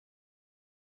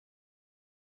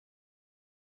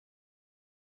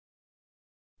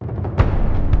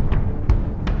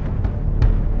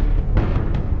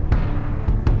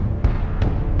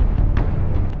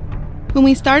When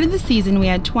we started the season, we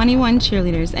had 21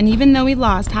 cheerleaders, and even though we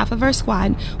lost half of our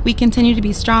squad, we continue to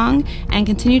be strong and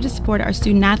continue to support our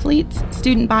student athletes,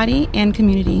 student body, and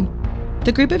community.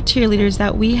 The group of cheerleaders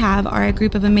that we have are a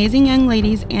group of amazing young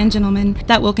ladies and gentlemen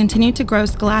that will continue to grow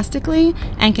scholastically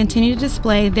and continue to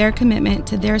display their commitment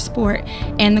to their sport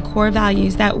and the core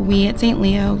values that we at St.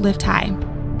 Leo lift high.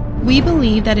 We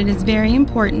believe that it is very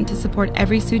important to support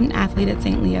every student athlete at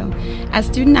St. Leo. As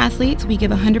student athletes, we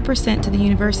give 100% to the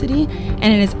university, and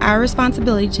it is our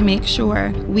responsibility to make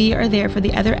sure we are there for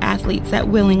the other athletes that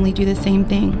willingly do the same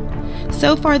thing.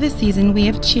 So far this season, we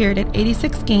have cheered at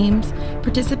 86 games,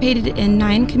 participated in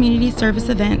 9 community service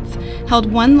events,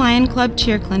 held 1 Lion Club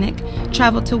cheer clinic,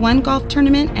 traveled to 1 golf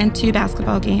tournament, and 2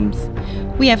 basketball games.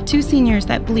 We have 2 seniors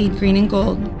that bleed green and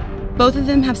gold. Both of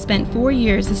them have spent 4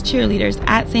 years as cheerleaders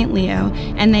at St. Leo,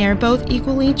 and they are both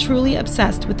equally truly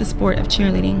obsessed with the sport of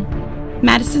cheerleading.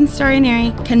 Madison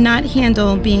Starinari cannot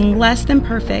handle being less than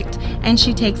perfect, and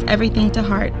she takes everything to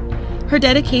heart. Her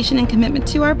dedication and commitment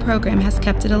to our program has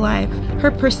kept it alive.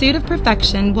 Her pursuit of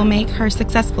perfection will make her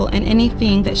successful in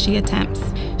anything that she attempts.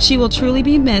 She will truly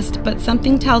be missed, but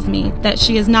something tells me that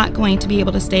she is not going to be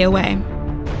able to stay away.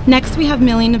 Next, we have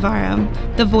Millie Navarro,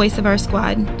 the voice of our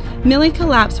squad. Millie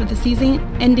collapsed with a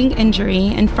season-ending injury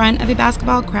in front of a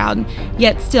basketball crowd,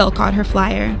 yet still caught her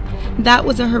flyer. That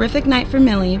was a horrific night for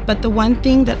Millie, but the one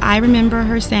thing that I remember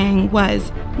her saying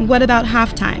was, "What about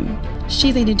halftime?"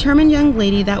 She's a determined young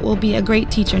lady that will be a great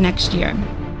teacher next year.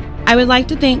 I would like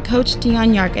to thank Coach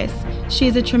Dion Yargis. She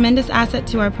is a tremendous asset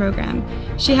to our program.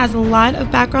 She has a lot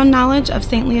of background knowledge of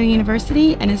St. Leo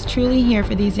University and is truly here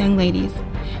for these young ladies.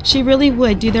 She really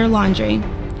would do their laundry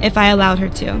if I allowed her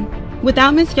to.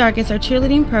 Without Ms. Yargis, our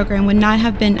cheerleading program would not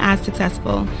have been as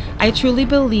successful. I truly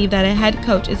believe that a head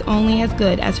coach is only as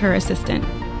good as her assistant.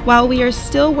 While we are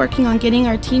still working on getting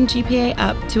our team GPA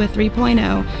up to a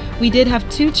 3.0, we did have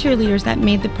 2 cheerleaders that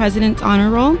made the President's Honor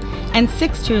Roll and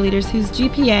 6 cheerleaders whose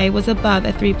GPA was above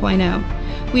a 3.0.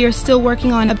 We are still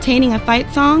working on obtaining a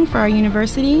fight song for our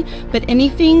university, but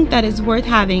anything that is worth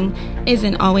having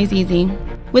isn't always easy.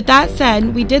 With that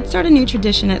said, we did start a new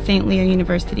tradition at St. Leo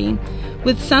University.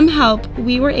 With some help,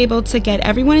 we were able to get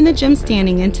everyone in the gym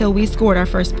standing until we scored our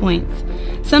first points.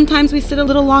 Sometimes we stood a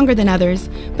little longer than others,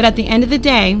 but at the end of the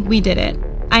day, we did it.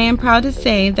 I am proud to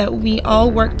say that we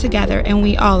all worked together and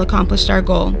we all accomplished our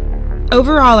goal.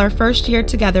 Overall, our first year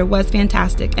together was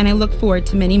fantastic, and I look forward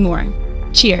to many more.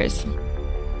 Cheers!